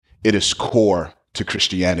it is core to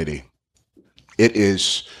Christianity. It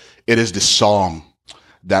is the song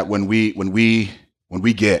that when we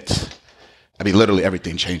get, I mean, literally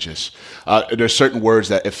everything changes. There's certain words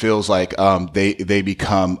that it feels like they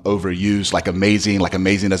become overused, like amazing. Like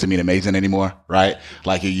amazing doesn't mean amazing anymore, right?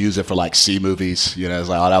 Like you use it for like C movies. You know, it's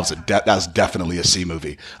like, oh, that was definitely a C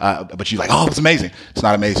movie. But you're like, oh, it's amazing. It's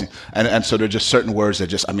not amazing. And so there's just certain words that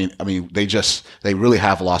just, I mean, they really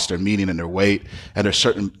have lost their meaning and their weight. And there's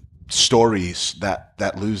certain stories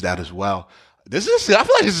that lose that as well. I feel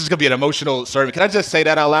like this is going to be an emotional sermon. Can I just say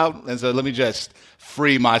that out loud? And so let me just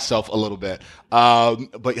free myself a little bit.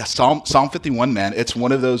 But yeah, Psalm 51, man, it's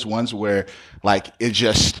one of those ones where like we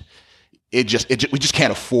just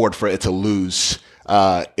can't afford for it to lose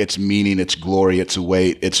its meaning, its glory, its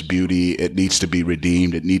weight, its beauty. It needs to be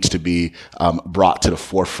redeemed. It needs to be brought to the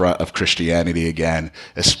forefront of Christianity again,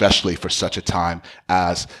 especially for such a time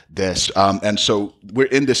as this. And so we're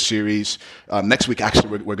in this series. Next week,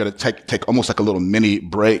 actually, we're going to take almost like a little mini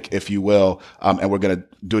break, if you will, and we're going to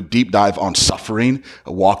do a deep dive on suffering,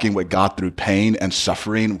 walking with God through pain and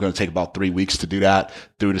suffering. We're going to take about 3 weeks to do that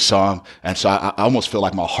through the psalm. And so I almost feel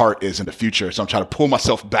like my heart is in the future. So I'm trying to pull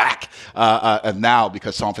myself back and now,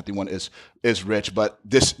 because Psalm 51 is rich. But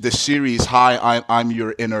this series, Hi, I'm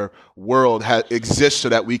Your Inner World, exists so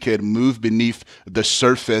that we could move beneath the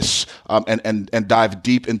surface and dive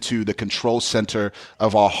deep into the control center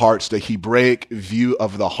of our hearts. The Hebraic view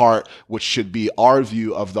of the heart, which should be our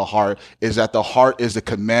view of the heart, is that the heart is the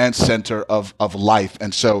command center of life.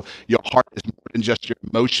 And so your heart is more than just your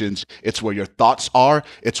emotions. It's where your thoughts are.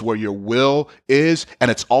 It's where your will is.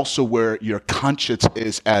 And it's also where your conscience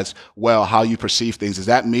is as well, how you perceive things. Is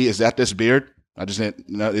that me? Is that this beard? I just didn't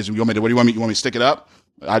know. What do you want me? You want me to stick it up?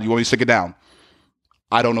 Do you want me to stick it down?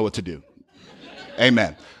 I don't know what to do.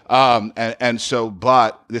 Amen. And so,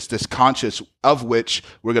 but this conscious, of which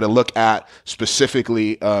we're going to look at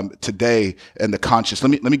specifically today, and the conscious.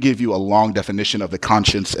 Let me give you a long definition of the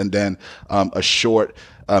conscience, and then a short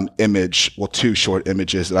image, well, two short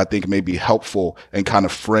images that I think may be helpful and kind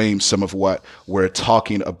of frame some of what we're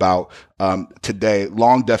talking about today.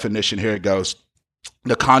 Long definition. Here it goes.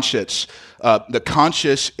 The conscience. The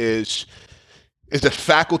conscious is the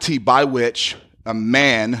faculty by which a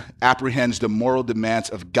man apprehends the moral demands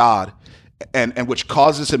of God, and which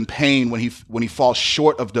causes him pain when he falls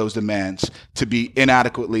short of those demands, to be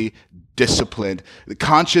inadequately disciplined. The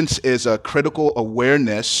conscience is a critical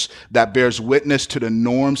awareness that bears witness to the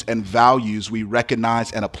norms and values we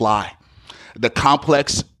recognize and apply. The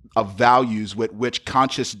complex of values with which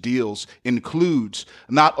conscience deals includes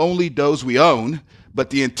not only those we own, but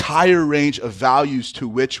the entire range of values to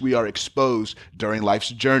which we are exposed during life's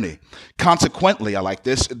journey. Consequently, I like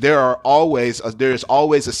this, there is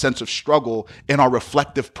always a sense of struggle in our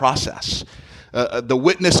reflective process. The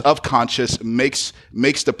witness of conscience makes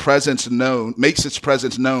its presence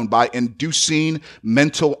known by inducing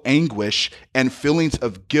mental anguish and feelings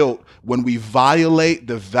of guilt when we violate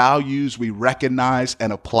the values we recognize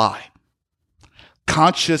and apply.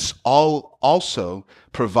 Conscience also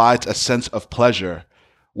provides a sense of pleasure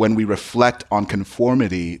when we reflect on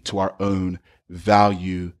conformity to our own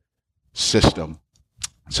value system.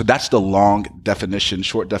 So that's the long definition,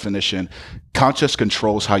 short definition. Conscience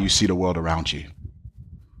controls how you see the world around you,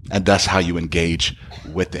 and that's how you engage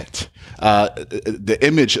with it. The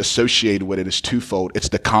image associated with it is twofold. It's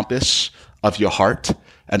the compass of your heart,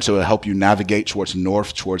 and so it'll help you navigate towards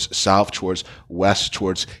north, towards south, towards west,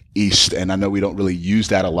 towards east. And I know we don't really use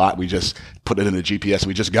that a lot. We just put it in the GPS and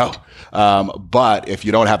we just go. But if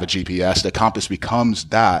you don't have a GPS, the compass becomes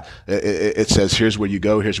that. It says, here's where you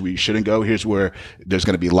go, here's where you shouldn't go, here's where there's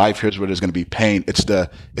going to be life, here's where there's going to be pain. It's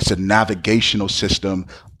a navigational system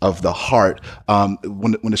of the heart.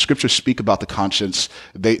 When the scriptures speak about the conscience,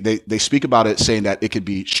 they speak about it saying that it could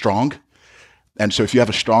be strong. And so if you have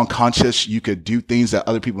a strong conscience, you could do things that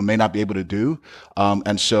other people may not be able to do.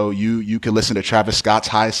 And so you can listen to Travis Scott's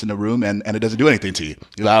Highest in the Room, and it doesn't do anything to you.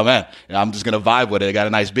 You're like, oh man, I'm just going to vibe with it. It got a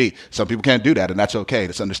nice beat. Some people can't do that, and that's okay.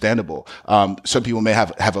 That's understandable. Some people may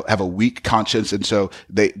have a weak conscience, and so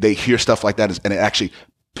they hear stuff like that, and it actually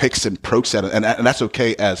picks and pokes at it. And that's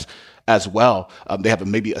okay as well. They have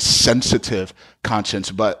maybe a sensitive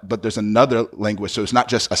conscience, but there's another language. So it's not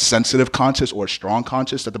just a sensitive conscience or a strong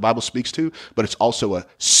conscience that the Bible speaks to, but it's also a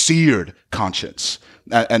seared conscience.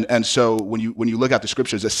 And so when you look at the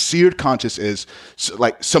scriptures, a seared conscience is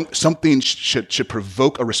like something should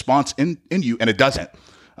provoke a response in you, and it doesn't.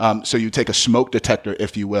 So you take a smoke detector,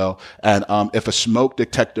 if you will, and if a smoke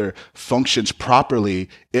detector functions properly,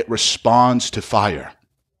 it responds to fire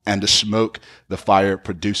and the smoke the fire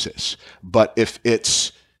produces. But if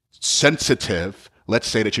it's sensitive, let's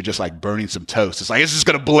say that you're just like burning some toast. It's like, it's just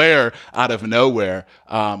going to blare out of nowhere.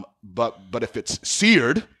 But if it's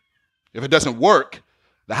seared, if it doesn't work,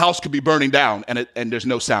 the house could be burning down and there's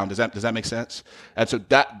no sound. Does that make sense? And so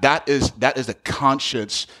that is the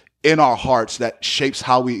conscience in our hearts that shapes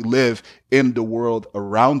how we live in the world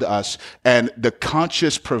around us. And the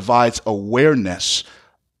conscience provides awareness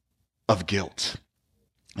of guilt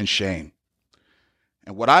and shame.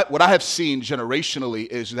 And what I have seen generationally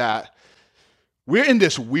is that we're in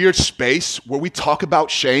this weird space where we talk about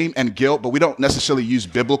shame and guilt, but we don't necessarily use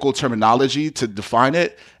biblical terminology to define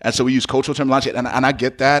it. And so we use cultural terminology, and I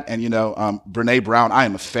get that. And, Brene Brown, I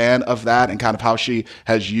am a fan of that and kind of how she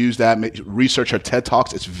has used that, research her TED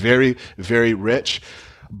Talks. It's very, very rich.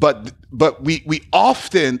 But we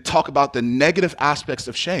often talk about the negative aspects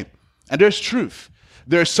of shame. And there's truth.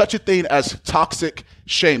 There's such a thing as toxic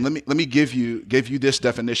shame. Let me give you this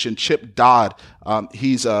definition. Chip Dodd,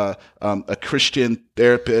 he's a Christian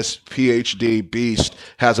therapist, PhD, beast,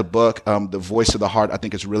 has a book, The Voice of the Heart. I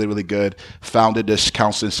think it's really, really good. Founded this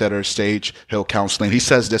counseling center, Sage Hill Counseling. He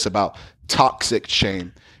says this about toxic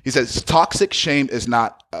shame. He says, toxic shame is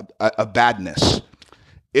not a badness.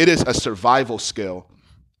 It is a survival skill.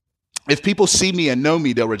 If people see me and know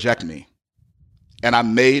me, they'll reject me. And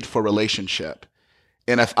I'm made for relationship.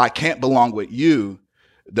 And if I can't belong with you,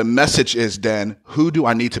 the message is then, who do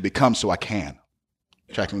I need to become so I can?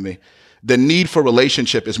 Tracking with me? The need for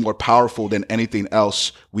relationship is more powerful than anything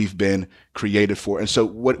else we've been created for. And so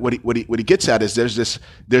what he gets at is there's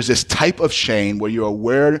this type of shame where you're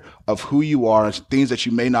aware of who you are and things that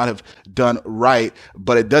you may not have done right,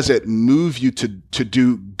 but it doesn't move you to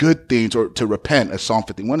do good things or to repent, as Psalm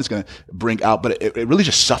 51 is going to bring out. But it really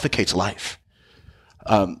just suffocates life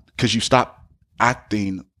because you stop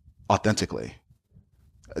acting authentically.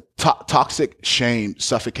 Toxic shame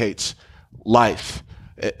suffocates life.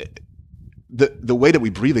 The way that we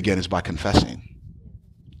breathe again is by confessing.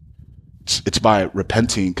 It's by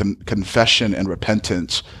repenting. Confession and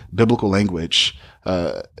repentance, biblical language,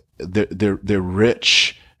 they're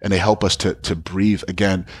rich and they help us to breathe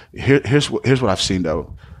again. Here's what I've seen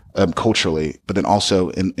though, culturally, but then also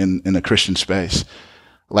in a Christian space.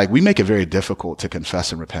 Like, we make it very difficult to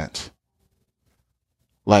confess and repent.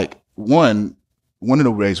 Like, one of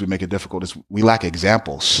the ways we make it difficult is we lack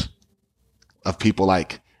examples of people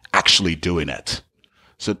like actually doing it.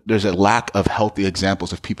 So there's a lack of healthy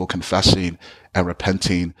examples of people confessing and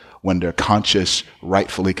repenting when their conscience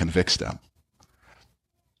rightfully convicts them.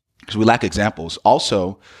 Because we lack examples.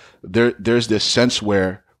 Also, there's this sense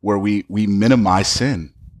where we minimize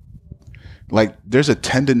sin. Like, there's a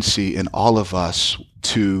tendency in all of us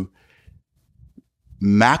to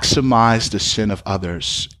maximize the sin of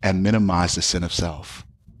others and minimize the sin of self.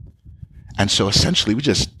 And so essentially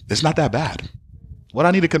it's not that bad. What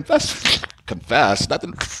I need to confess,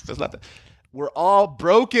 nothing, that's not that. We're all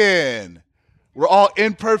broken. We're all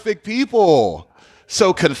imperfect people.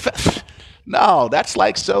 So confess. No, that's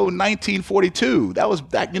like so 1942. That was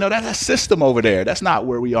that, that's a system over there. That's not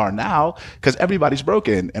where we are now, because everybody's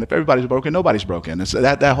broken. And if everybody's broken, nobody's broken. And so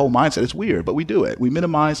that whole mindset is weird, but we do it. We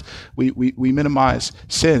minimize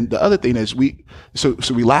sin. The other thing is we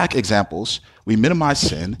lack examples. We minimize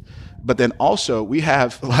sin, but then also we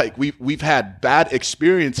have we've had bad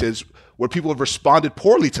experiences where people have responded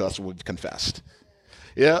poorly to us when we've confessed.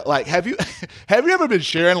 Yeah, like have you ever been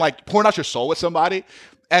sharing, like pouring out your soul with somebody?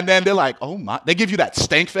 And then they're like, oh my, they give you that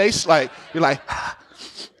stank face. Like, you're like,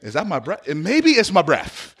 is that my breath? And maybe it's my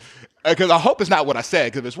breath. Because I hope it's not what I said.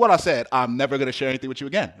 Because if it's what I said, I'm never going to share anything with you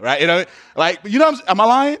again. Right? Am I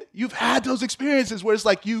lying? You've had those experiences where it's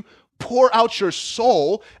like you pour out your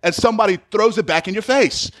soul and somebody throws it back in your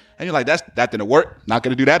face. And you're like, that didn't work. Not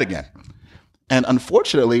going to do that again. And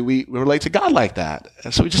unfortunately, we relate to God like that.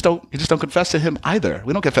 And so we just don't confess to him either.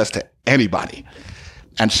 We don't confess to anybody.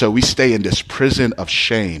 And so we stay in this prison of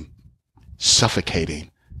shame,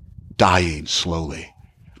 suffocating, dying slowly.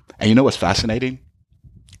 And you know what's fascinating?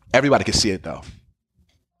 Everybody can see it though.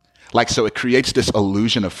 So it creates this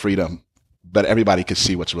illusion of freedom, but everybody can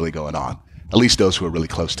see what's really going on, at least those who are really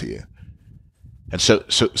close to you. And so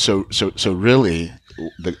really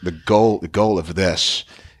the goal of this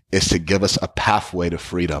is to give us a pathway to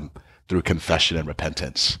freedom through confession and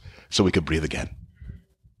repentance so we could breathe again.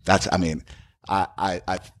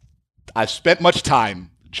 I've spent much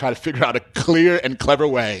time trying to figure out a clear and clever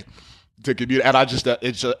way to communicate,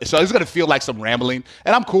 and so it's going to feel like some rambling,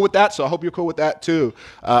 and I'm cool with that. So I hope you're cool with that too,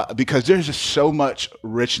 because there's just so much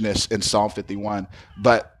richness in Psalm 51.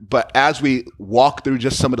 But as we walk through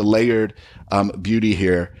just some of the layered beauty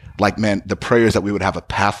here, the prayer is that we would have a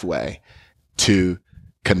pathway to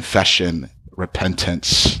confession,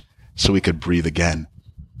 repentance, so we could breathe again.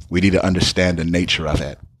 We need to understand the nature of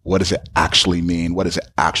it. What does it actually mean? What does it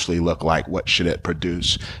actually look like? What should it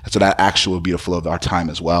produce? So that actually will be the flow of our time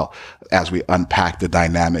as well as we unpack the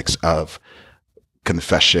dynamics of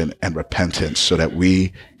confession and repentance so that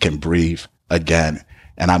we can breathe again.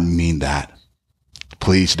 And I mean that.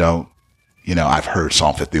 Please don't, I've heard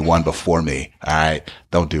Psalm 51 before me. All right.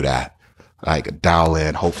 Don't do that. Like dial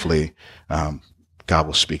in. Hopefully, God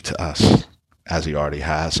will speak to us as he already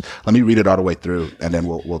has. Let me read it all the way through and then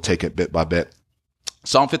we'll take it bit by bit.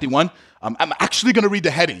 Psalm 51, I'm actually going to read the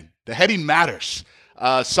heading. The heading matters.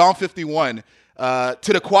 Psalm 51, to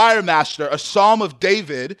the choir master, a psalm of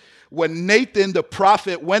David, when Nathan the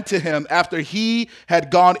prophet went to him after he had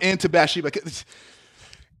gone into Bathsheba. Can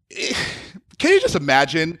you just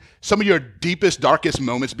imagine some of your deepest, darkest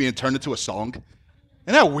moments being turned into a song?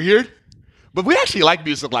 Isn't that weird? But we actually like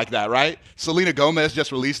music like that, right? Selena Gomez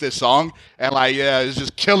just released this song, and it's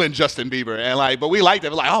just killing Justin Bieber. And but we liked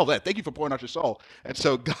it. We're like, oh, man, thank you for pouring out your soul. And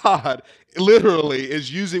so God literally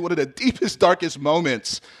is using one of the deepest, darkest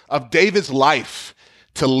moments of David's life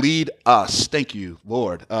to lead us. Thank you,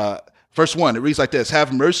 Lord. Verse 1, it reads like this: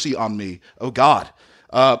 have mercy on me, O God,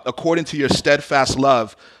 according to your steadfast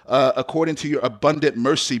love, according to your abundant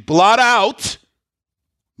mercy. Blot out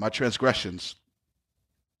my transgressions.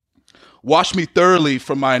 Wash me thoroughly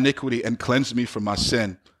from my iniquity and cleanse me from my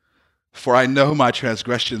sin. For I know my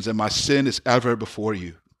transgressions and my sin is ever before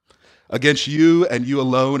you. Against you and you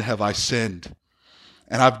alone have I sinned,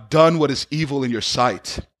 and I've done what is evil in your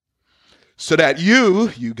sight, so that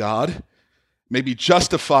you, God, may be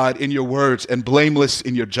justified in your words and blameless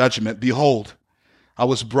in your judgment. Behold, I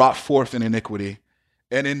was brought forth in iniquity,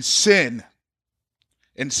 and in sin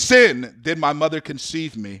did my mother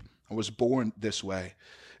conceive me. I was born this way.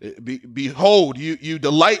 Behold, you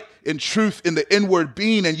delight in truth in the inward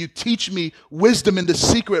being, and you teach me wisdom in the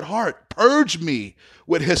secret heart. Purge me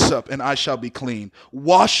with hyssop, and I shall be clean.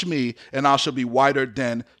 Wash me, and I shall be whiter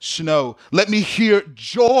than snow. Let me hear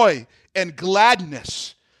joy and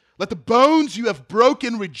gladness. Let the bones you have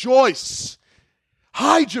broken rejoice.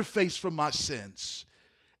 Hide your face from my sins,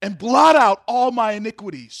 and blot out all my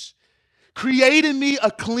iniquities. Create in me a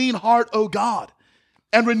clean heart, O God,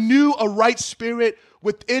 and renew a right spirit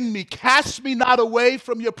within me. Cast me not away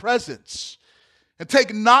from your presence, and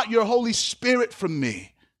take not your Holy Spirit from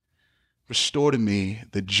me. Restore to me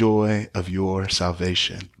the joy of your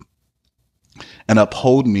salvation, and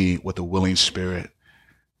uphold me with a willing spirit.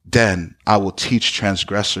 Then I will teach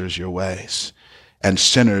transgressors your ways, and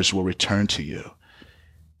sinners will return to you.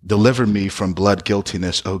 Deliver me from blood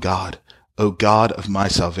guiltiness, O God of my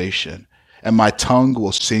salvation, and my tongue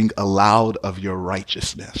will sing aloud of your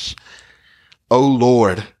righteousness. O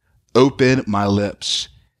Lord, open my lips,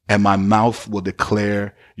 and my mouth will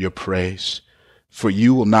declare your praise. For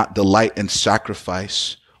you will not delight in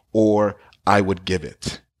sacrifice, or I would give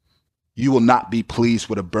it. You will not be pleased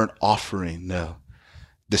with a burnt offering, no.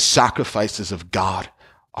 The sacrifices of God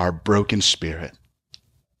are a broken spirit,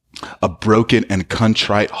 a broken and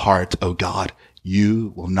contrite heart, O God,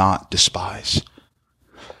 you will not despise.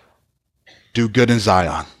 Do good in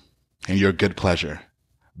Zion, in your good pleasure.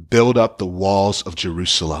 Build up the walls of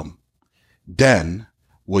Jerusalem. Then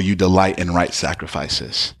will you delight in right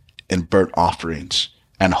sacrifices, in burnt offerings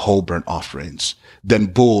and whole burnt offerings. Then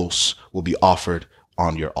bulls will be offered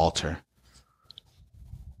on your altar.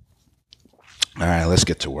 All right, let's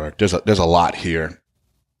get to work. There's a lot here.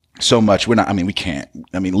 So much. We can't.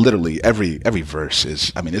 Literally every verse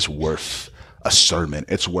is, it's worth a sermon.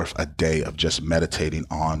 It's worth a day of just meditating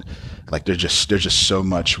on. There's just so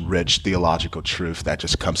much rich theological truth that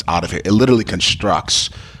just comes out of it. It literally constructs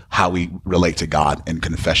how we relate to God in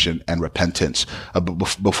confession and repentance.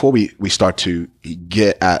 But before we start to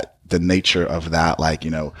get at the nature of that,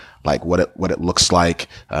 what it looks like,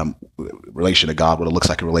 relation to God, what it looks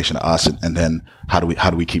like in relation to us, and then how do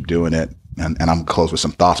we keep doing it? And I'm gonna close with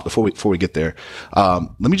some thoughts before we get there.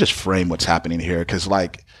 Let me just frame what's happening here, because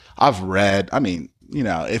I've read,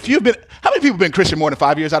 if you've been, how many people have been Christian more than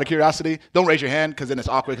 5 years out of curiosity? Don't raise your hand, because then it's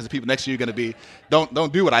awkward, because the people next to you are going to be, don't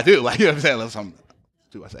do what I do. You know what I'm saying?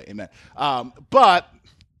 Do I say amen? But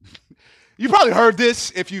you probably heard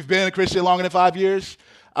this if you've been a Christian longer than 5 years.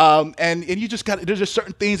 And you just there's just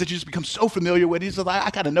certain things that you just become so familiar with. He's like, I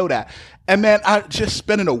gotta know that. And man, I just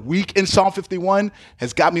spending a week in Psalm 51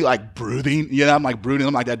 has got me brooding. I'm brooding.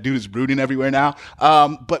 I'm like, that dude is brooding everywhere now.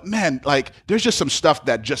 But man, there's just some stuff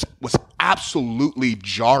that just was absolutely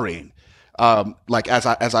jarring. As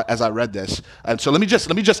I read this. And so let me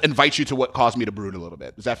just invite you to what caused me to brood a little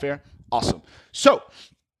bit. Is that fair? Awesome. So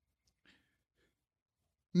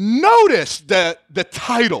notice the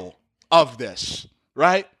title of this,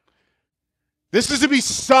 right? This is to be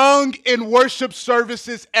sung in worship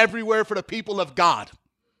services everywhere for the people of God.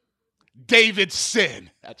 David's sin.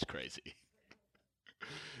 That's crazy.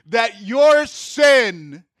 That your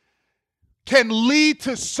sin can lead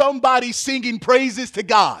to somebody singing praises to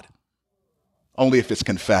God. Only if it's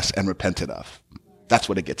confessed and repented of. That's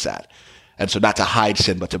what it gets at. And so not to hide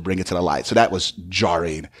sin, but to bring it to the light. So that was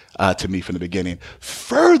jarring to me from the beginning.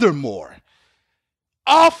 Furthermore,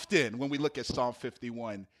 often when we look at Psalm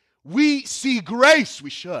 51, we see grace, we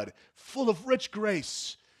should, full of rich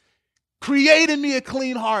grace. Create in me a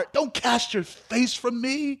clean heart. Don't cast your face from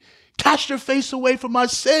me. Cast your face away from my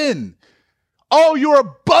sin. Oh, you're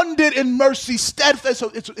abundant in mercy, steadfast.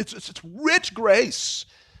 So it's rich grace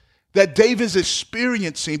that David's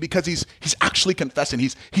experiencing because he's actually confessing.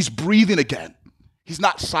 He's breathing again. He's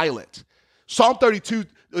not silent. Psalm 32,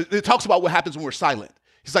 it talks about what happens when we're silent.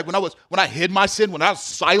 He's like, when I hid my sin, when I was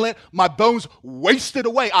silent, my bones wasted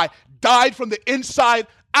away. I died from the inside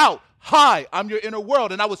out. Hi, I'm your inner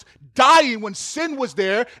world. And I was dying when sin was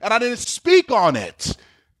there and I didn't speak on it.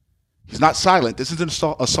 He's not silent. This isn't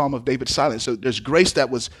a psalm of David's silence. So there's grace that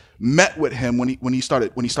was met with him when he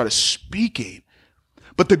started speaking.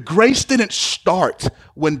 But the grace didn't start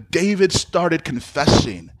when David started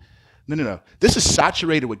confessing. No. This is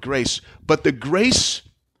saturated with grace. But the grace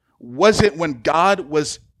wasn't when God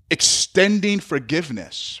was extending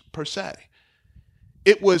forgiveness, per se.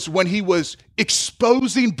 It was when he was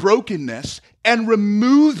exposing brokenness and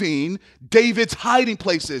removing David's hiding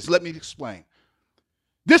places. Let me explain.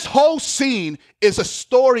 This whole scene is a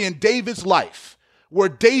story in David's life where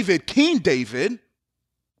King David,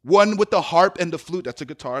 one with the harp and the flute, that's a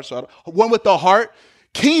guitar, so one with the harp,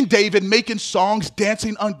 King David making songs,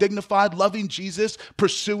 dancing undignified, loving Jesus,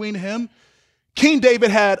 pursuing him. King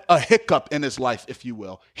David had a hiccup in his life, if you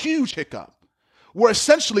will, huge hiccup, where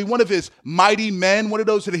essentially one of his mighty men, one of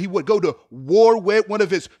those that he would go to war with, one of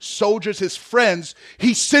his soldiers, his friends,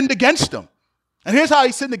 he sinned against him. And here's how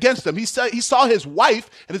he sinned against him. He saw his wife,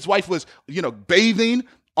 and his wife was, bathing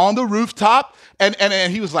on the rooftop, and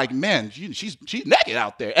he was like, man, she's naked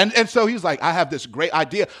out there. And so he was like, I have this great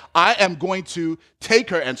idea. I am going to take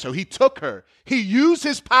her. And so he took her. He used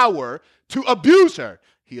his power to abuse her.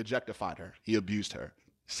 He objectified her. He abused her.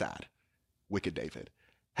 Sad. Wicked David.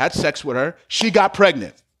 Had sex with her. She got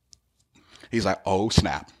pregnant. He's like, oh,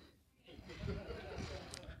 snap.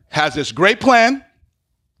 Has this great plan.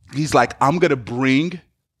 He's like, I'm going to bring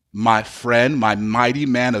my friend, my mighty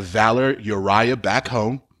man of valor, Uriah, back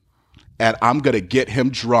home, and I'm going to get him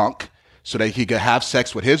drunk so that he can have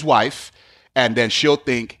sex with his wife, and then she'll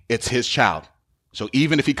think it's his child. So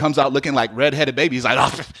even if he comes out looking like redheaded baby, he's like,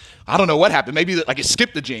 oh, I don't know what happened. Maybe like it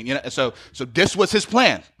skipped the gene. So this was his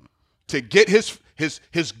plan, to get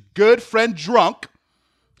his good friend drunk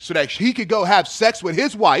so that he could go have sex with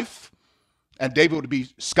his wife, and David would be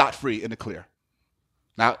scot-free in the clear.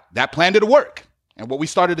 Now, that plan didn't work. And what we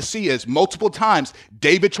started to see is multiple times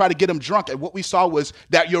David tried to get him drunk. And what we saw was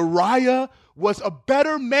that Uriah was a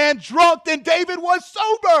better man drunk than David was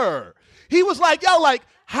sober. He was like,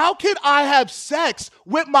 how can I have sex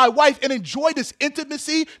with my wife and enjoy this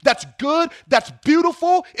intimacy that's good, that's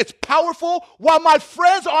beautiful, it's powerful, while my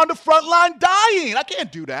friends are on the front line dying? I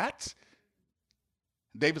can't do that.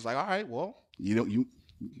 David's like, all right, well, you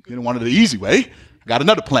wanted the easy way. I got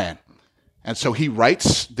another plan. And so he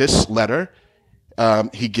writes this letter.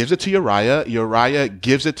 He gives it to Uriah. Uriah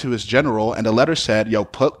gives it to his general. And the letter said,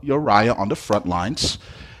 put Uriah on the front lines.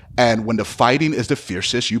 And when the fighting is the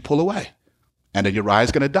fiercest, you pull away. And then Uriah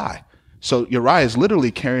is going to die. So Uriah is literally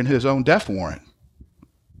carrying his own death warrant.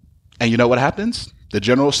 And you know what happens? The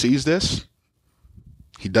general sees this.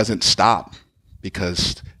 He doesn't stop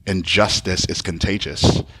because injustice is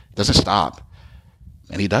contagious. Doesn't stop.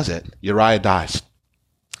 And he does it. Uriah dies.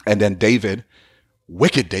 And then David,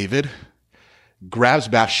 wicked David, grabs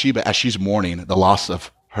Bathsheba as she's mourning the loss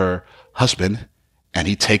of her husband, and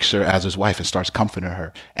he takes her as his wife and starts comforting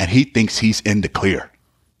her. And he thinks he's in the clear.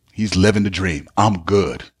 He's living the dream. I'm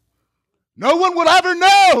good. No one will ever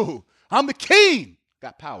know. I'm the king.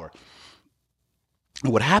 Got power.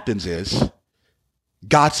 And what happens is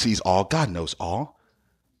God sees all. God knows all.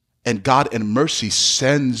 And God in mercy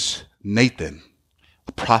sends Nathan,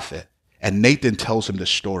 a prophet. And Nathan tells him the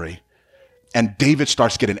story. And David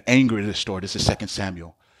starts getting angry at the story. This is 2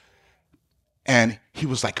 Samuel. And he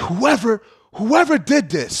was like, whoever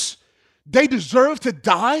did this, they deserve to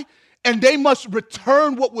die, and they must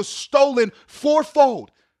return what was stolen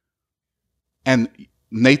fourfold. And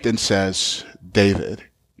Nathan says, David,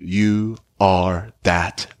 you are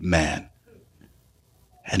that man.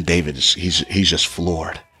 And David, he's just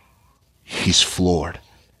floored. He's floored.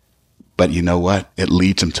 But you know what? It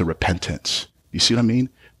leads him to repentance. You see what I mean?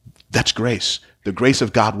 That's grace. The grace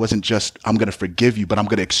of God wasn't just, I'm going to forgive you, but I'm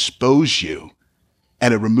going to expose you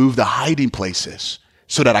and to remove the hiding places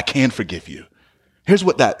so that I can forgive you. Here's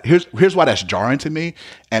why that's jarring to me.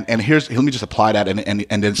 And let me just apply that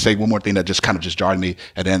and then say one more thing that just kind of just jarred me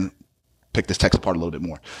and then pick this text apart a little bit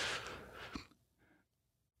more.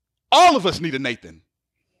 All of us need a Nathan.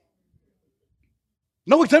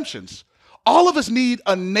 No exemptions. All of us need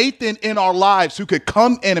a Nathan in our lives who could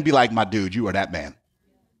come in and be like, my dude, you are that man.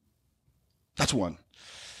 That's one.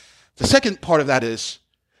 The second part of that is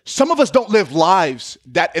some of us don't live lives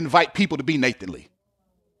that invite people to be Nathanly.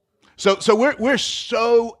 So we're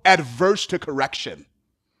so adverse to correction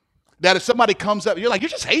that if somebody comes up, you're like, you're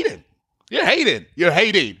just hating. You're hating.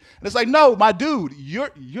 And it's like, no, my dude, you're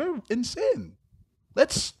in sin.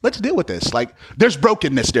 Let's deal with this. Like, there's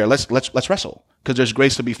brokenness there. Let's wrestle, because there's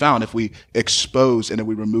grace to be found if we expose and then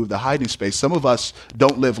we remove the hiding space. Some of us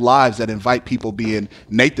don't live lives that invite people being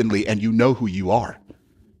Nathanly, and you know who you are.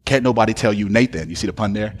 Can't nobody tell you Nathan. You see the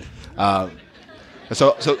pun there?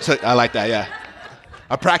 So I like that. Yeah,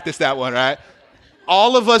 I practiced that one. Right.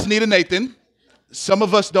 All of us need a Nathan. Some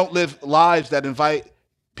of us don't live lives that invite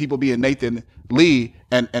people being Nathan Lee.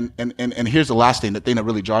 And here's the last thing, the thing that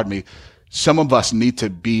really jarred me. Some of us need to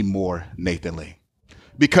be more Nathanly,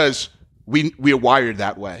 because we are wired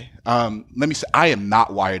that way. Let me say, I am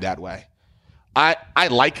not wired that way. I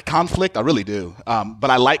like conflict, I really do. But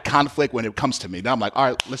I like conflict when it comes to me. Now I'm like, all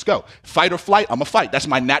right, let's go. Fight or flight, I'm a fight. That's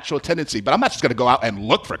my natural tendency. But I'm not just gonna go out and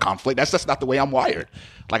look for conflict. That's just not the way I'm wired.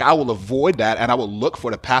 Like, I will avoid that and I will look for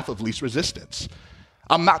the path of least resistance.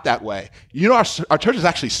 I'm not that way. You know, our church has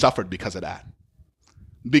actually suffered because of that.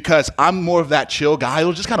 Because I'm more of that chill guy.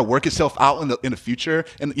 It'll just kind of work itself out in the future.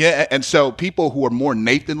 And so people who are more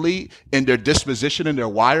Nathanly in their disposition and their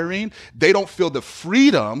wiring, they don't feel the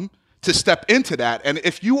freedom to step into that. And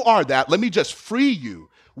if you are that, let me just free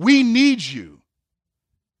you. We need you.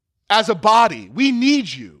 As a body, we need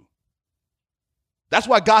you. That's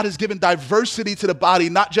why God has given diversity to the body,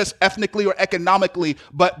 not just ethnically or economically,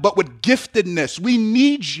 but with giftedness. We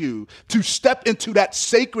need you to step into that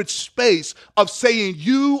sacred space of saying,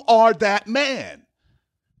 you are that man.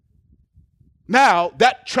 Now,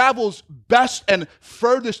 that travels best and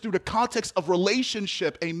furthest through the context of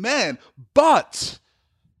relationship, amen. But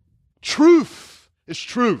truth is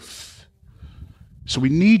truth. So we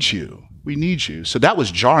need you. We need you. So that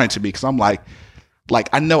was jarring to me, because I'm like,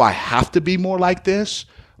 I know I have to be more like this,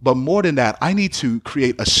 but more than that, I need to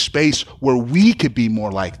create a space where we could be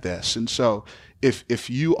more like this. And so if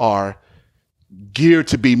you are geared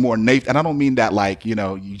to be more Nathan, and I don't mean that like, you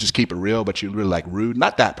know, you just keep it real, but you're really like rude,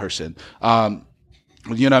 not that person. You know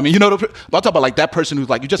what I mean? You know, I'm talking about like that person who's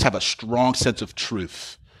like, you just have a strong sense of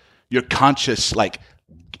truth. Your conscious like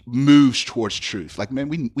moves towards truth. Like, man,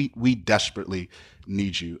 we desperately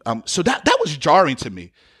need you. So that was jarring to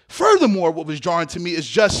me. Furthermore, what was jarring to me is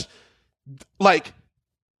just like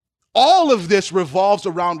all of this revolves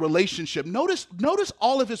around relationship. Notice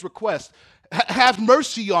all of his requests. Have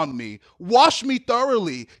mercy on me, wash me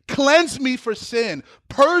thoroughly, cleanse me for sin,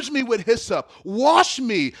 purge me with hyssop, wash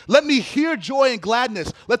me, let me hear joy and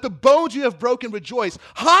gladness, let the bones you have broken rejoice,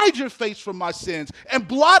 hide your face from my sins and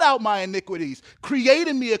blot out my iniquities, create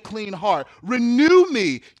in me a clean heart, renew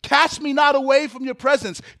me, cast me not away from your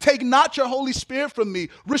presence, take not your Holy Spirit from me,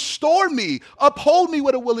 restore me, uphold me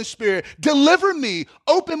with a willing spirit, deliver me,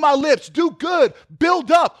 open my lips, do good,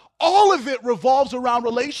 build up. All of it revolves around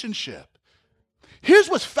relationship. Here's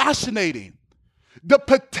what's fascinating. The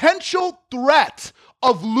potential threat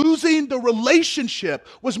of losing the relationship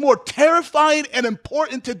was more terrifying and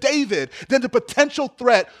important to David than the potential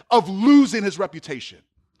threat of losing his reputation.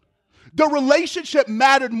 The relationship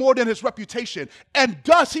mattered more than his reputation. And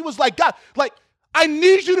thus he was like, God, like, I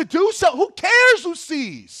need you to do something. Who cares who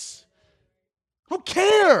sees? Who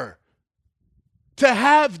cares? To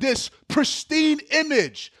have this pristine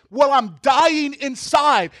image while I'm dying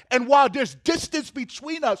inside and while there's distance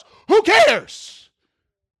between us, who cares?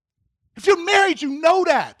 If you're married, you know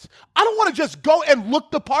that. I don't want to just go and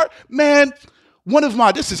look the part. Man,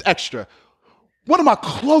 this is extra. One of my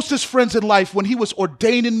closest friends in life, when he was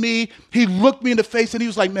ordaining me, he looked me in the face and he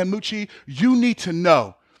was like, man, Moochie, you need to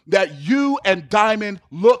know that you and Diamond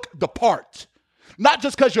look the part. Not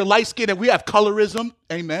just because you're light-skinned and we have colorism,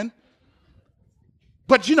 amen.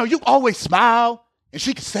 But, you know, you always smile, and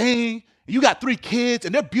she can sing, and you got 3 kids,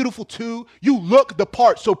 and they're beautiful too. You look the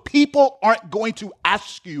part, so people aren't going to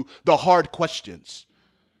ask you the hard questions.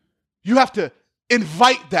 You have to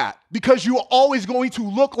invite that, because you are always going to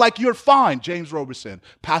look like you're fine. James Roberson,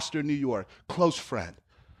 pastor in New York, close friend.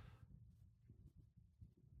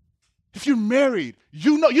 If you're married,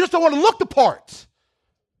 you know, you just don't want to look the part.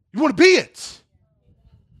 You want to be it.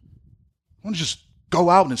 You want to just go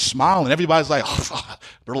out and smile and everybody's like, oh,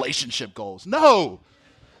 relationship goals. No.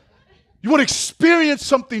 You want to experience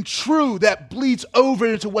something true that bleeds over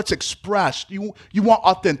into what's expressed. You want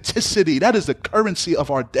authenticity. That is the currency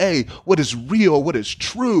of our day. What is real, what is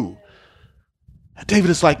true. And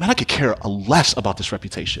David is like, man, I could care less about this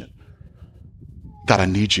reputation. God, I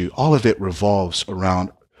need you. All of it revolves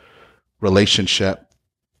around relationship.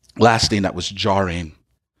 Last thing that was jarring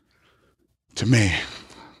to me,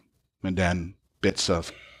 and then bits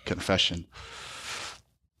of confession.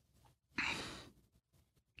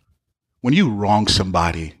 When you wrong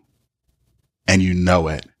somebody and you know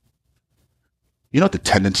it, you know what the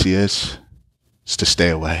tendency is? It's to stay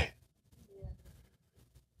away.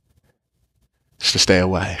 It's to stay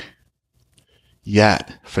away.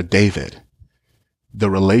 Yet, for David, the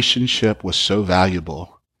relationship was so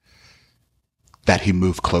valuable that he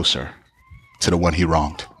moved closer to the one he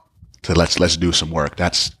wronged. So let's do some work.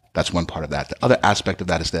 That's one part of that. The other aspect of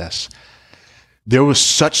that is this. There was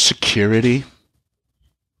such security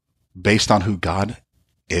based on who God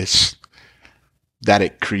is that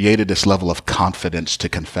it created this level of confidence to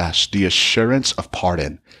confess. The assurance of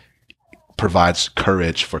pardon provides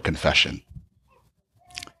courage for confession.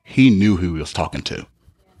 He knew who he was talking to.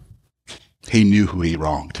 He knew who he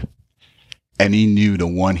wronged. And he knew the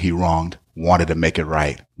one he wronged wanted to make it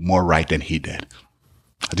right, more right than he did.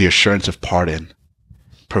 The assurance of pardon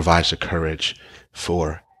provides the courage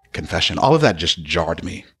for confession. All of that just jarred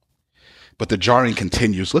me. But the jarring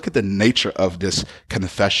continues. Look at the nature of this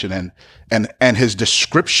confession and his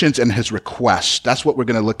descriptions and his requests. That's what we're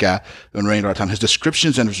going to look at in the remainder of our time. His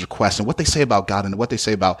descriptions and his requests and what they say about God and what they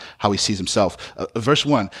say about how he sees himself. Verse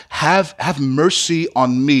 1, have mercy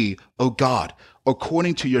on me, O God,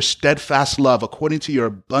 according to your steadfast love, according to your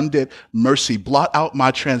abundant mercy. Blot out my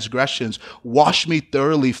transgressions. Wash me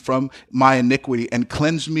thoroughly from my iniquity and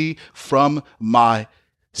cleanse me from my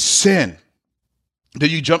sin. Then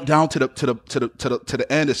you jump down to the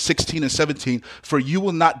end of 16 and 17. For you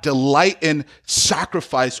will not delight in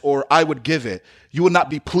sacrifice, or I would give it. You will not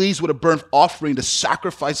be pleased with a burnt offering. The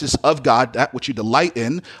sacrifices of God, that which you delight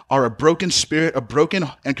in, are a broken spirit, a broken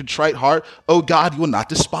and contrite heart. Oh God, you will not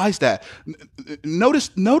despise that.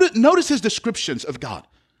 Notice his descriptions of God.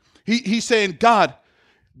 He's saying, God,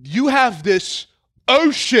 you have this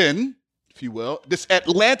ocean, if you will, this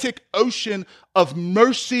Atlantic Ocean of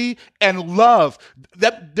mercy and love.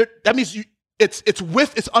 That means its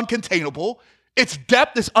width is uncontainable. Its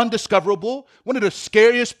depth is undiscoverable. One of the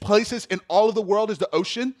scariest places in all of the world is the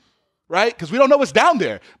ocean, right? Because we don't know what's down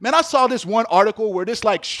there. Man, I saw this one article where this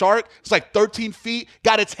shark, it's 13 feet,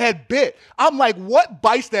 got its head bit. I'm like, what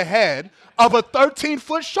bites the head of a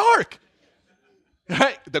 13-foot shark?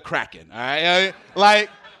 Right? The Kraken, all right?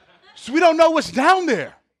 So we don't know what's down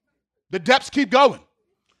there. The depths keep going.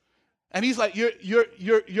 And he's like,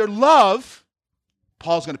 your love,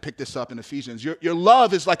 Paul's going to pick this up in Ephesians. Your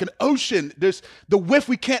love is like an ocean. There's the width,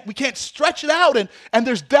 we can't stretch it out, and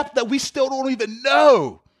there's depth that we still don't even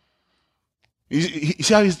know. You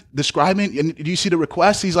see how he's describing? And do you see the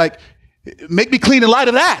request? He's like, make me clean in light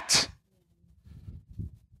of that.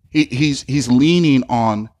 He's leaning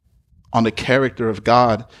on the character of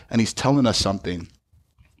God, and he's telling us something.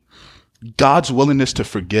 God's willingness to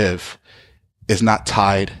forgive is not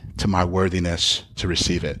tied to my worthiness to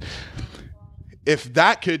receive it. If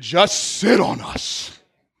that could just sit on us,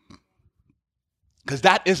 because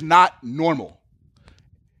that is not normal.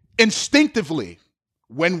 Instinctively,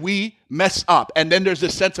 when we mess up, and then there's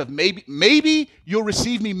this sense of maybe you'll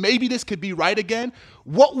receive me, maybe this could be right again.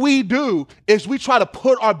 What we do is we try to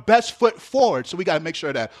put our best foot forward. So we got to make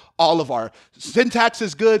sure that all of our syntax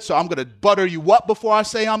is good. So I'm going to butter you up before I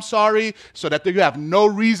say I'm sorry, so that you have no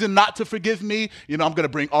reason not to forgive me. I'm going to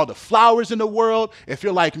bring all the flowers in the world. If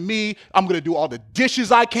you're like me, I'm going to do all the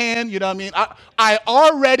dishes I can. You know what I mean? I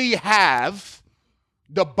already have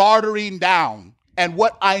the bartering down and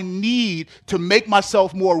what I need to make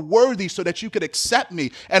myself more worthy so that you could accept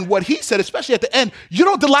me. And what he said, especially at the end, you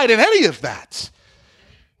don't delight in any of that.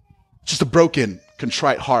 Just a broken,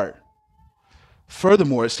 contrite heart.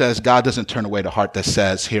 Furthermore, it says God doesn't turn away the heart that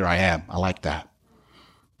says, here I am. I like that.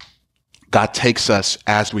 God takes us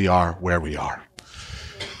as we are, where we are.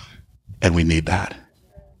 And we need that.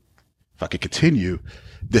 If I could continue,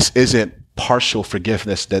 this isn't partial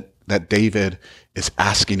forgiveness that David is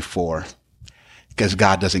asking for, because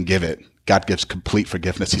God doesn't give it. God gives complete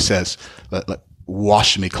forgiveness. He says,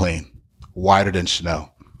 wash me clean, whiter than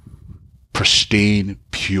snow, pristine,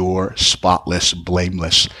 pure, spotless,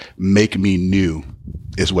 blameless, make me new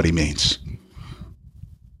is what he means.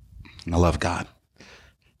 I love God.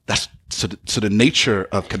 So the nature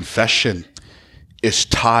of confession is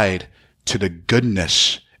tied to the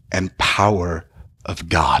goodness and power of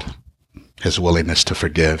God, his willingness to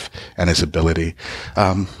forgive and his ability.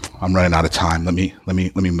 I'm running out of time. Let me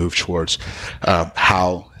move towards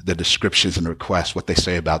how the descriptions and requests, what they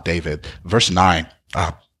say about David. Verse 9.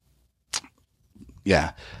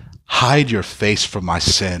 Hide your face from my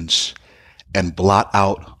sins and blot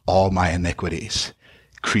out all my iniquities.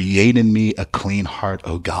 Create in me a clean heart,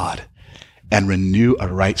 O God, and renew a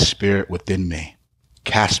right spirit within me.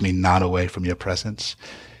 Cast me not away from your presence,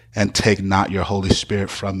 and take not your Holy Spirit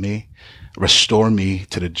from me. Restore me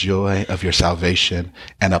to the joy of your salvation,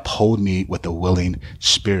 and uphold me with a willing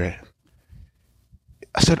spirit.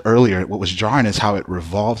 I said earlier, what was jarring is how it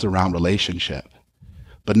revolves around relationship.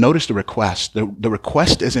 But notice the request. The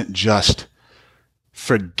request isn't just,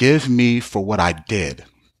 forgive me for what I did.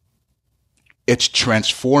 It's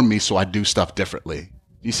transform me so I do stuff differently.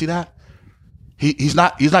 You see that? He's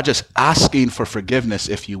not just asking for forgiveness,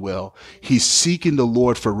 if you will. He's seeking the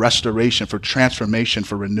Lord for restoration, for transformation,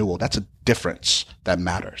 for renewal. That's a difference that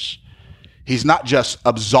matters. He's not just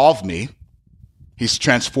absolve me. He's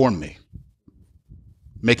transformed me.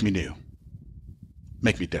 Make me new.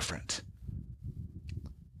 Make me different.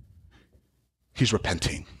 He's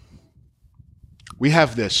repenting. We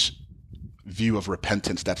have this view of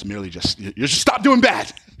repentance that's merely just, you just stop doing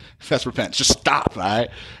bad. That's repentance. Just stop, all right?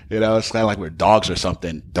 You know, it's kind of like we're dogs or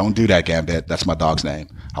something. Don't do that, Gambit. That's my dog's name.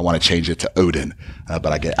 I want to change it to Odin, but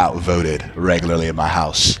I get outvoted regularly in my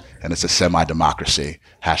house, and it's a semi-democracy.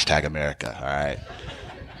 # America, all right?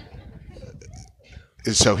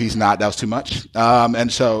 And so he's not, that was too much.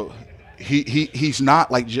 And so he's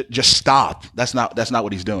not like, just stop. That's not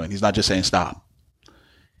what he's doing. He's not just saying stop.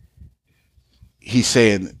 He's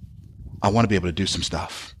saying, I want to be able to do some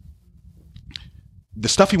stuff. The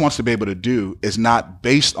stuff he wants to be able to do is not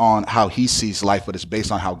based on how he sees life, but it's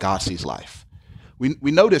based on how God sees life.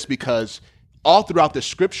 We know this because all throughout the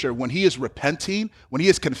scripture, when he is repenting, when he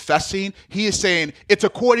is confessing, he is saying, it's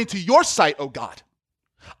according to your sight, O God.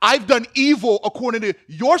 I've done evil according to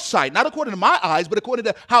your sight, not according to my eyes, but according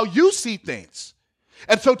to how you see things.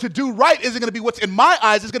 And so to do right isn't going to be what's in my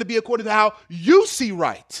eyes, it's going to be according to how you see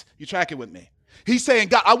right. You tracking with me? He's saying,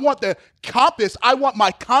 God, I want the compass, I want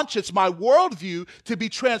my conscience, my worldview to be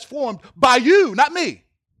transformed by you, not me.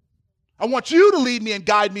 I want you to lead me and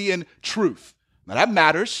guide me in truth. Now that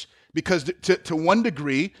matters because to one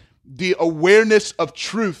degree, the awareness of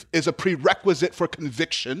truth is a prerequisite for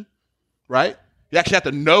conviction, right? You actually have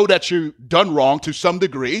to know that you've done wrong to some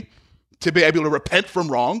degree to be able to repent from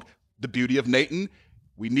wrong. The beauty of Nathan.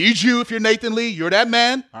 We need you if you're Nathan Lee. You're that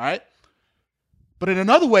man, all right? But in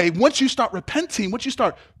another way, once you start repenting, once you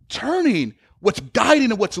start turning, what's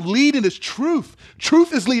guiding and what's leading is truth.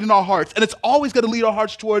 Truth is leading our hearts, and it's always going to lead our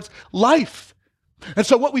hearts towards life. And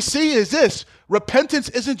so what we see is this. Repentance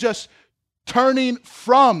isn't just turning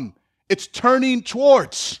from, it's turning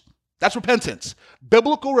towards. That's repentance.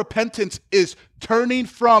 Biblical repentance is turning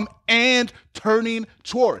from and turning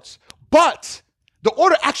towards. But the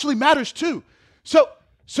order actually matters too. So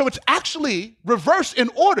it's actually reversed in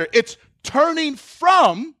order. It's turning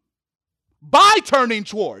from by turning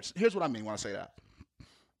towards. Here's what I mean when I say that.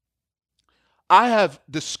 I have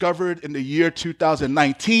discovered in the year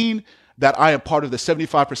 2019 that I am part of the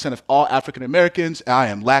 75% of all African Americans. And I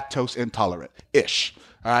am lactose intolerant-ish,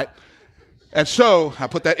 all right? And so I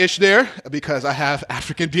put that ish there because I have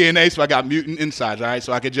African DNA, so I got mutant insides, all right?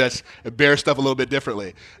 So I could just bear stuff a little bit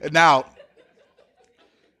differently. Now,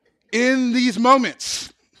 in these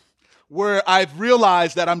moments where I've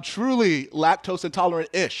realized that I'm truly lactose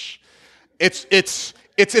intolerant-ish, it's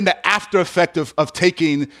in the after effect of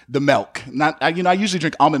taking the milk. I usually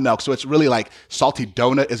drink almond milk, so it's really like salty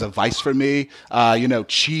donut is a vice for me.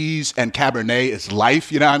 Cheese and Cabernet is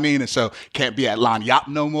life, you know what I mean? And so can't be at Lagniappe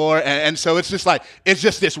no more. And so it's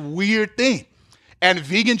just this weird thing. And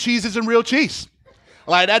vegan cheese isn't real cheese.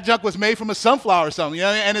 Like that junk was made from a sunflower or something, you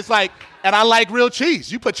know? And it's like, and I like real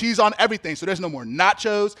cheese. You put cheese on everything, so there's no more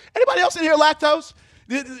nachos. Anybody else in here lactose?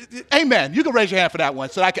 Amen. You can raise your hand for that one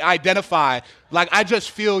so I can identify, like I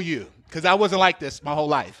just feel you, because I wasn't like this my whole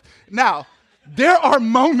life. Now, there are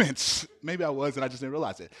moments, maybe I was and I just didn't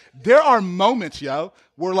realize it. There are moments,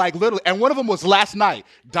 where like literally, and one of them was last night.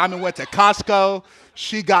 Diamond went to Costco.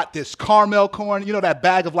 She got this caramel corn, that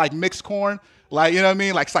bag of like mixed corn, like, you know what I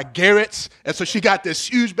mean? Like it's like Garrett's. And so she got this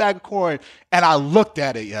huge bag of corn and I looked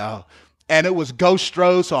at it, and it was Go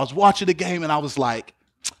Stros. So I was watching the game and I was like,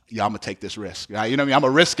 I'm going to take this risk. Right? You know what I mean? I'm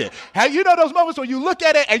going to risk it. Those moments when you look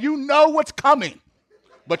at it and you know what's coming,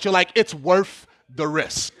 but you're like, it's worth the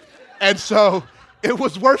risk. And so It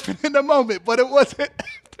was worth it in the moment, but it wasn't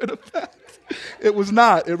after the fact. It was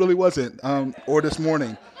not. It really wasn't. Or this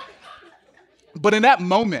morning. But in that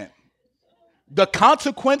moment, the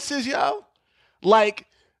consequences, like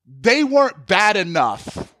they weren't bad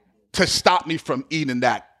enough to stop me from eating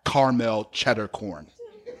that caramel cheddar corn.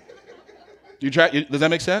 Does that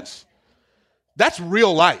make sense? That's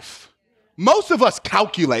real life. Most of us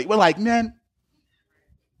calculate. We're like, man,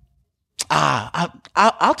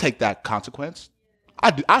 I'll take that consequence.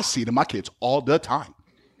 I see it in my kids all the time.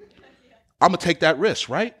 I'm going to take that risk,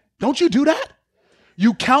 right? Don't you do that?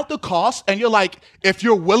 You count the cost and you're like, if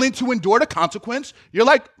you're willing to endure the consequence, you're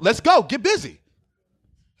like, let's go, get busy.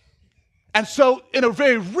 And so in a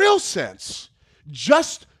very real sense,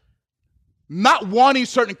 just not wanting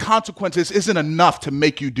certain consequences isn't enough to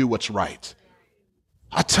make you do what's right.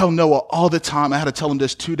 I tell Noah all the time, I had to tell him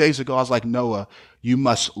this 2 days ago. I was like, Noah, you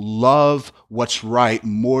must love what's right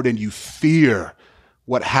more than you fear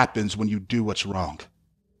what happens when you do what's wrong.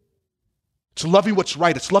 It's loving what's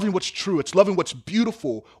right. It's loving what's true. It's loving what's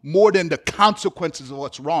beautiful more than the consequences of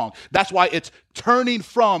what's wrong. That's why it's turning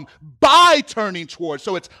from by turning towards.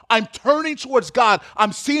 So I'm turning towards God.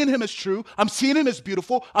 I'm seeing him as true. I'm seeing him as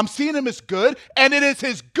beautiful. I'm seeing him as good. And it is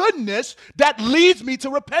his goodness that leads me to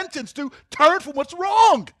repentance, to turn from what's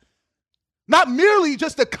wrong. Not merely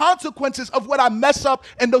just the consequences of when I mess up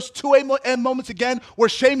and those 2 a.m. moments again where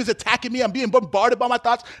shame is attacking me. I'm being bombarded by my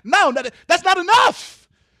thoughts. No, that's not enough.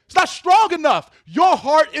 It's not strong enough. Your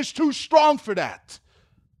heart is too strong for that.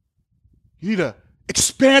 You need an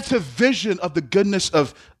expansive vision of the goodness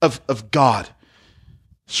of God.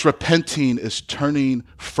 It's repenting is turning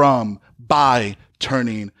from, by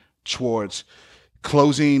turning towards.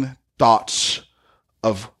 Closing thoughts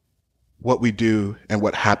of what we do and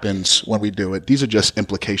what happens when we do it. These are just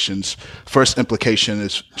implications. First implication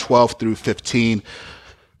is 12 through 15.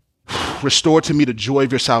 Restore to me the joy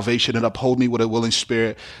of your salvation and uphold me with a willing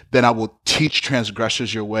spirit. Then I will teach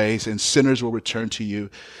transgressors your ways and sinners will return to you.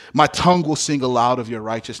 My tongue will sing aloud of your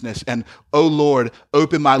righteousness. And O Lord,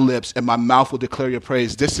 open my lips and my mouth will declare your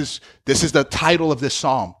praise. This is the title of this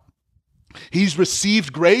psalm. He's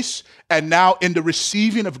received grace, and now in the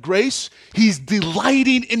receiving of grace, he's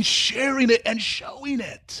delighting in sharing it and showing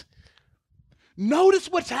it. Notice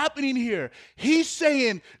what's happening here. He's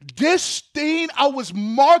saying, this thing I was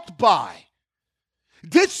marked by,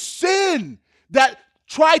 this sin that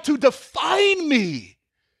tried to define me,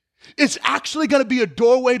 is actually going to be a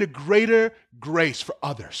doorway to greater grace for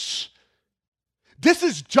others. This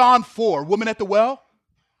is John 4, woman at the well.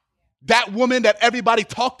 That woman that everybody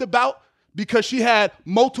talked about because she had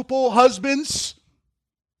multiple husbands.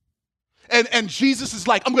 And Jesus is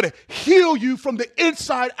like, I'm going to heal you from the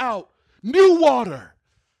inside out. New water.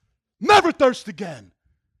 Never thirst again.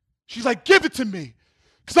 She's like, give it to me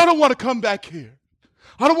because I don't want to come back here.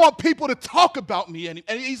 I don't want people to talk about me. And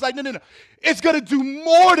he's like, no. It's going to do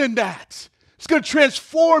more than that. It's going to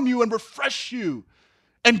transform you and refresh you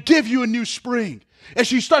and give you a new spring. And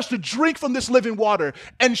she starts to drink from this living water,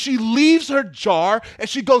 and she leaves her jar, and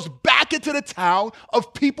she goes back into the town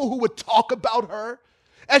of people who would talk about her.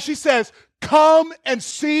 And she says, come and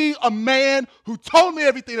see a man who told me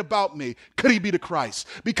everything about me. Could he be the Christ?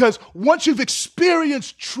 Because once you've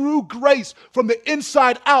experienced true grace from the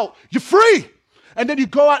inside out, you're free. And then you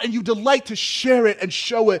go out and you delight to share it and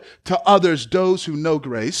show it to others. Those who know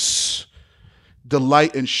grace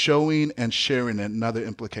delight in showing and sharing it. Another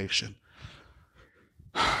implication.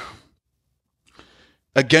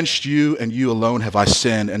 Against you and you alone have I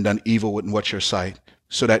sinned and done evil in what your sight,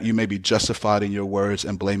 so that you may be justified in your words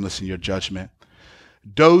and blameless in your judgment.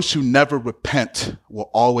 Those who never repent will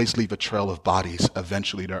always leave a trail of bodies,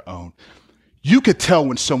 eventually their own. You could tell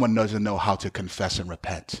when someone doesn't know how to confess and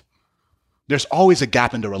repent. There's always a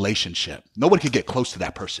gap in the relationship. Nobody can get close to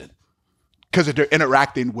that person because they're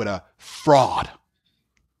interacting with a fraud.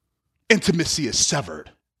 Intimacy is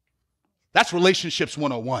severed. That's relationships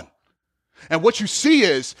 101. And what you see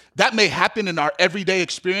is that may happen in our everyday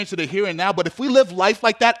experience of the here and now, but if we live life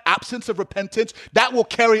like that, absence of repentance, that will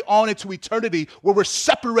carry on into eternity where we're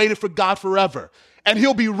separated from God forever. And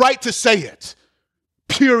he'll be right to say it.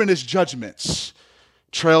 Pure in his judgments.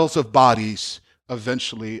 Trails of bodies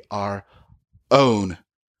eventually our own.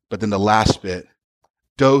 But then the last bit,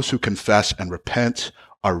 those who confess and repent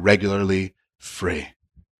are regularly free.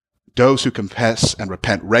 Those who confess and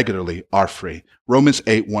repent regularly are free. Romans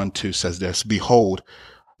 8:1-2 says this, behold,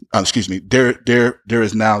 there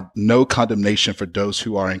is now no condemnation for those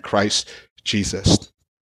who are in Christ Jesus.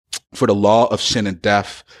 For the law of sin and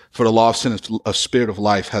death, for the law of sin of spirit of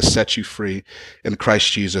life has set you free in Christ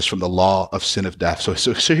Jesus from the law of sin of death.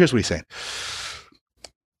 So here's what he's saying.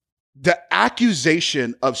 The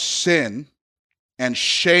accusation of sin and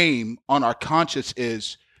shame on our conscience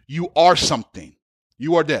is you are something.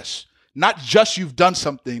 You are this. Not just you've done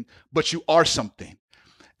something, but you are something.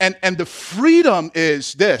 And the freedom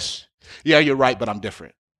is this. Yeah, you're right, but I'm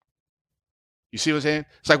different. You see what I'm saying?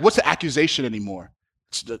 It's like, what's the accusation anymore?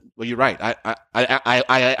 Well, you're right.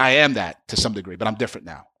 I am that to some degree, but I'm different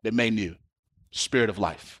now. They're made new. Spirit of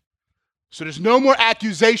life. So there's no more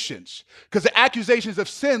accusations, because the accusations of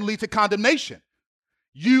sin lead to condemnation.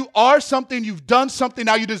 You are something, you've done something,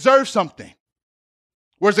 now you deserve something.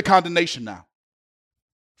 Where's the condemnation now?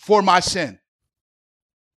 For my sin.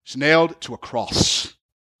 It's nailed to a cross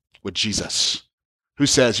with Jesus, who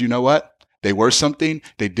says, you know what? They were something,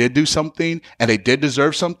 they did do something, and they did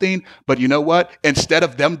deserve something. But you know what? Instead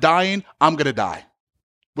of them dying, I'm going to die,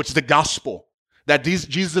 which is the gospel. That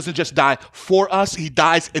Jesus doesn't just die for us, he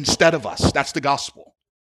dies instead of us. That's the gospel.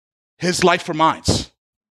 His life for mine,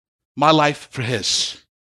 my life for his.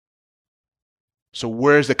 So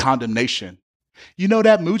where's the condemnation? You know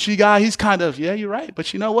that Moochie guy, he's kind of, yeah, you're right.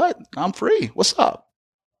 But you know what? I'm free. What's up?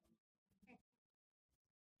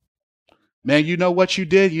 Man, you know what you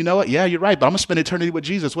did? You know what? Yeah, you're right. But I'm going to spend eternity with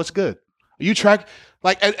Jesus. What's good? You track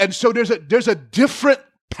like, and so there's a different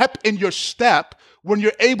pep in your step when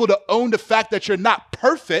you're able to own the fact that you're not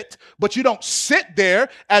perfect, but you don't sit there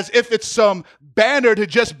as if it's some banner to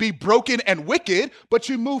just be broken and wicked, but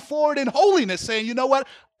you move forward in holiness saying, you know what?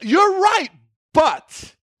 You're right,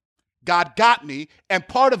 but God got me, and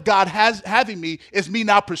part of God having me is me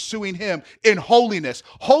now pursuing him in holiness.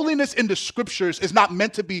 Holiness in the scriptures is not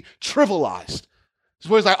meant to be trivialized. It's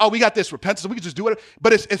where it's like, oh, we got this repentance, we can just do it.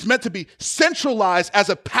 But it's meant to be centralized as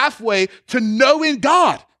a pathway to knowing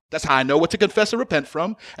God. That's how I know what to confess and repent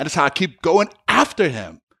from, and that's how I keep going after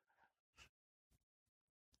him.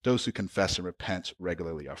 Those who confess and repent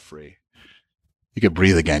regularly are free. You could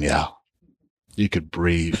breathe again, y'all. You could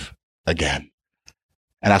breathe again.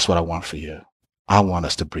 And that's what I want for you. I want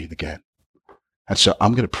us to breathe again. And so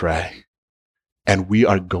I'm going to pray, and we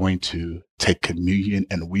are going to take communion,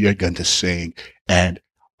 and we are going to sing. And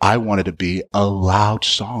I want it to be a loud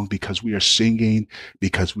song because we are singing,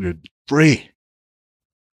 because we are free.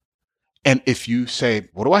 And if you say,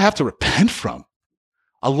 what do I have to repent from?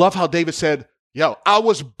 I love how David said, yo, I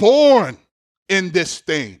was born in this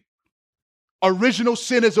thing. Original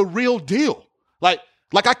sin is a real deal. Like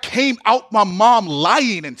I came out my mom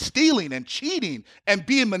lying and stealing and cheating and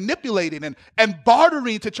being manipulated and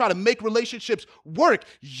bartering to try to make relationships work.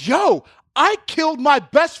 Yo, I killed my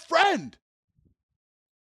best friend.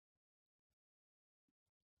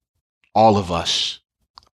 All of us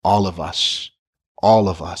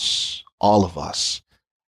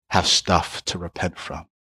have stuff to repent from.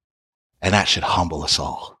 And that should humble us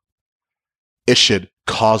all. It should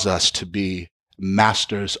cause us to be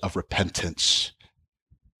masters of repentance.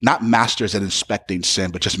 Not masters at inspecting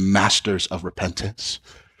sin, but just masters of repentance.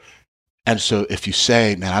 And so if you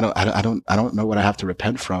say, man, I don't know what I have to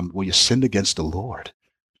repent from, well, you sinned against the Lord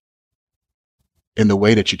in the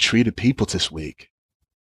way that you treated people this week.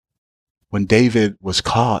 When David was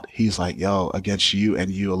caught, he's like, yo, against you and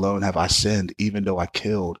you alone have I sinned, even though I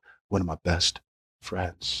killed one of my best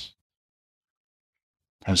friends.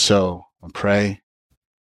 And so I pray,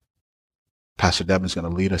 Pastor Devin's going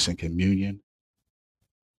to lead us in communion,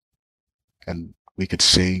 and we could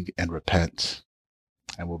sing and repent,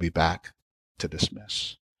 and we'll be back to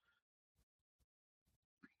dismiss.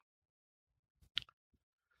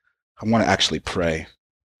 I want to actually pray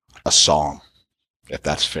a song, if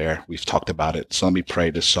that's fair. We've talked about it. So let me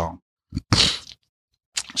pray this song.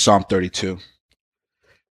 Psalm 32.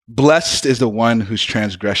 Blessed is the one whose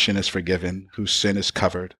transgression is forgiven, whose sin is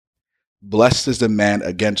covered. Blessed is the man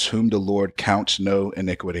against whom the Lord counts no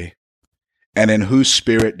iniquity, and in whose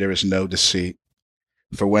spirit there is no deceit.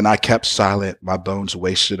 For when I kept silent, my bones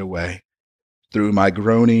wasted away through my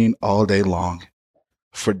groaning all day long.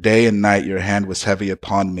 For day and night your hand was heavy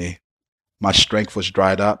upon me. My strength was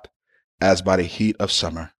dried up as by the heat of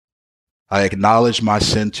summer. I acknowledged my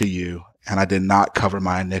sin to you, and I did not cover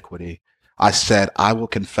my iniquity. I said, I will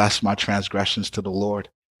confess my transgressions to the Lord,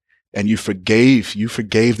 and you forgave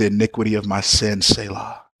the iniquity of my sin,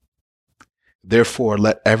 Selah. Therefore,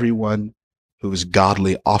 let everyone who is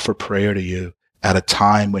godly offer prayer to you at a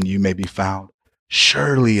time when you may be found.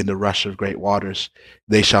 Surely in the rush of great waters,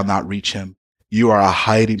 they shall not reach him. You are a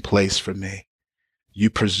hiding place for me. You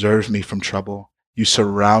preserve me from trouble. You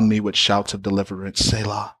surround me with shouts of deliverance,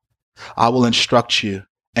 Selah. I will instruct you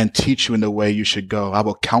and teach you in the way you should go. I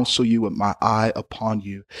will counsel you with my eye upon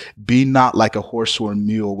you. Be not like a horse or a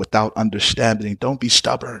mule without understanding. Don't be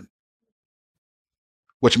stubborn.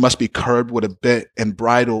 which must be curbed with a bit and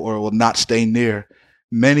bridle, or will not stay near.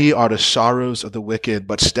 Many are the sorrows of the wicked,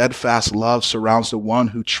 but steadfast love surrounds the one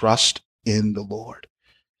who trusts in the Lord.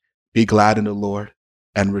 Be glad in the Lord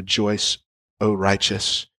and rejoice, O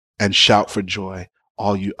righteous, and shout for joy,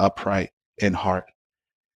 all you upright in heart.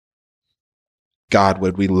 God,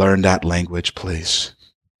 would we learn that language, please?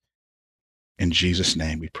 In Jesus'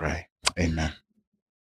 name we pray. Amen.